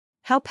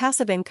How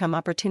passive income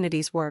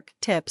opportunities work,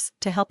 tips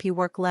to help you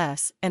work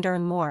less and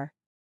earn more.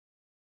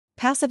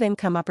 Passive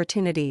income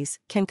opportunities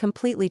can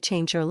completely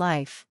change your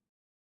life.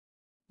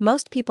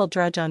 Most people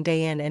drudge on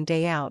day in and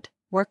day out,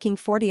 working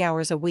 40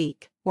 hours a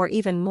week, or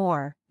even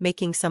more,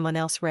 making someone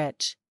else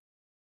rich.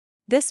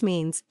 This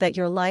means that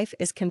your life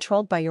is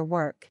controlled by your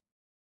work.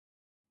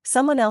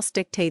 Someone else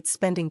dictates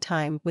spending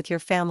time with your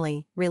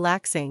family,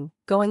 relaxing,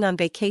 going on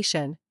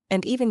vacation,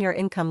 and even your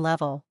income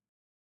level.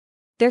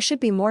 There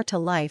should be more to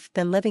life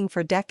than living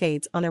for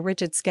decades on a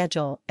rigid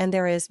schedule, and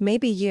there is.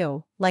 Maybe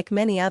you, like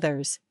many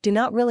others, do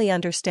not really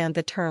understand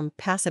the term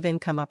passive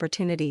income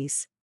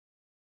opportunities.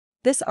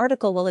 This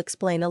article will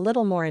explain a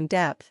little more in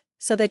depth,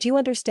 so that you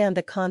understand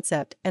the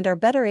concept and are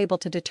better able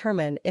to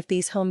determine if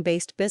these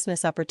home-based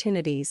business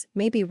opportunities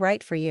may be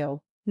right for you.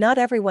 Not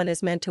everyone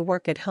is meant to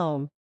work at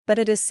home, but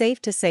it is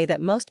safe to say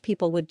that most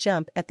people would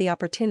jump at the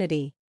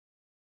opportunity.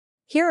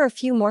 Here are a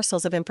few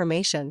morsels of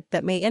information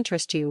that may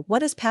interest you.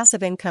 What is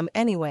passive income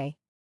anyway?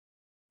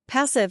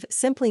 Passive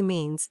simply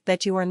means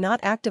that you are not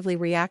actively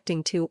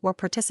reacting to or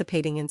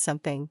participating in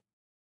something.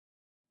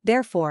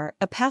 Therefore,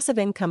 a passive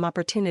income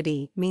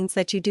opportunity means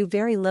that you do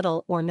very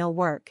little or no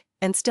work,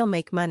 and still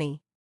make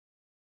money.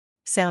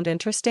 Sound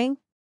interesting?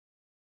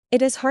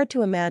 It is hard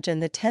to imagine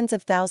the tens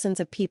of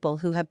thousands of people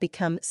who have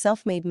become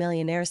self-made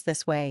millionaires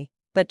this way,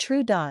 but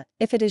true.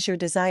 If it is your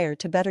desire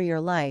to better your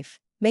life,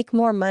 make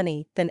more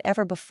money than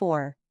ever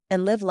before,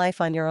 and live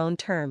life on your own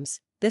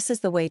terms, this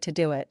is the way to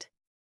do it.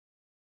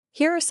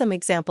 Here are some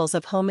examples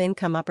of home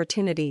income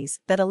opportunities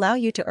that allow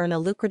you to earn a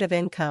lucrative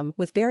income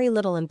with very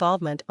little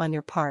involvement on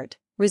your part.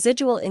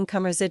 Residual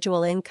income.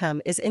 Residual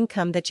income is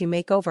income that you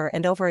make over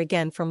and over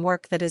again from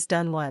work that is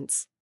done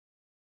once.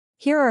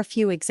 Here are a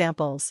few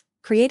examples.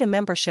 Create a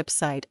membership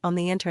site on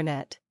the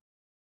internet.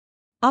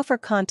 Offer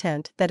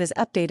content that is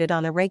updated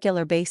on a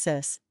regular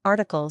basis,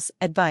 articles,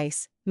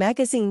 advice,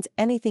 magazines,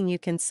 anything you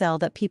can sell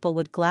that people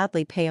would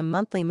gladly pay a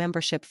monthly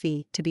membership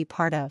fee to be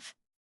part of.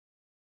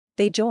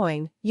 They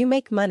join, you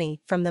make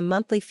money from the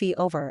monthly fee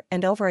over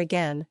and over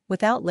again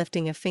without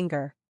lifting a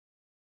finger.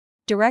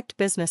 Direct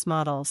business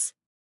models.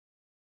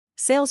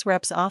 Sales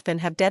reps often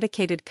have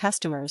dedicated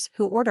customers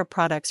who order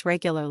products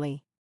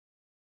regularly.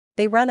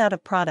 They run out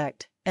of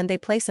product, and they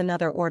place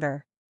another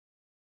order.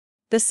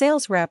 The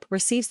sales rep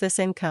receives this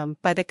income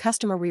by the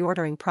customer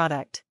reordering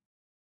product.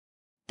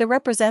 The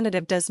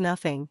representative does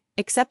nothing,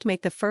 except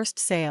make the first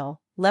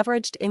sale.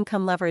 Leveraged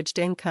income. Leveraged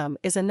income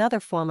is another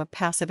form of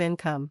passive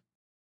income.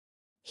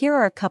 Here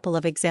are a couple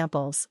of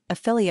examples.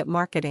 Affiliate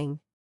marketing.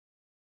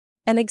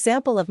 An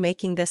example of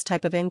making this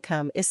type of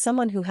income is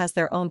someone who has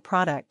their own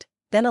product,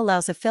 then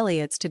allows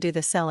affiliates to do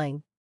the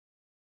selling.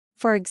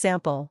 For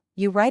example,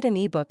 you write an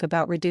ebook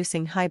about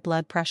reducing high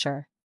blood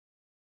pressure.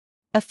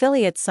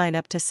 Affiliates sign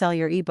up to sell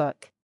your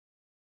ebook.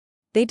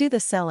 They do the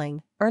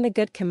selling, earn a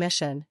good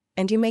commission,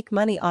 and you make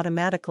money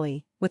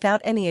automatically, without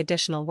any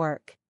additional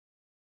work.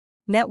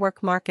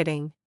 Network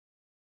marketing.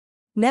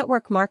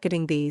 Network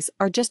marketing. These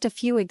are just a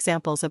few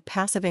examples of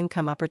passive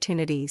income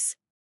opportunities.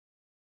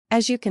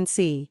 As you can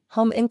see,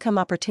 home income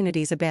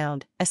opportunities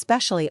abound,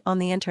 especially on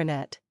the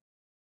internet.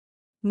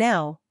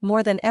 Now,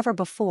 more than ever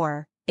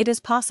before, it is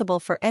possible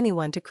for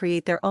anyone to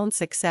create their own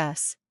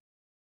success.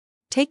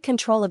 Take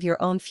control of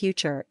your own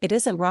future. It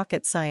isn't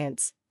rocket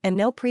science, and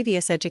no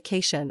previous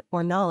education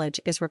or knowledge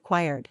is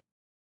required.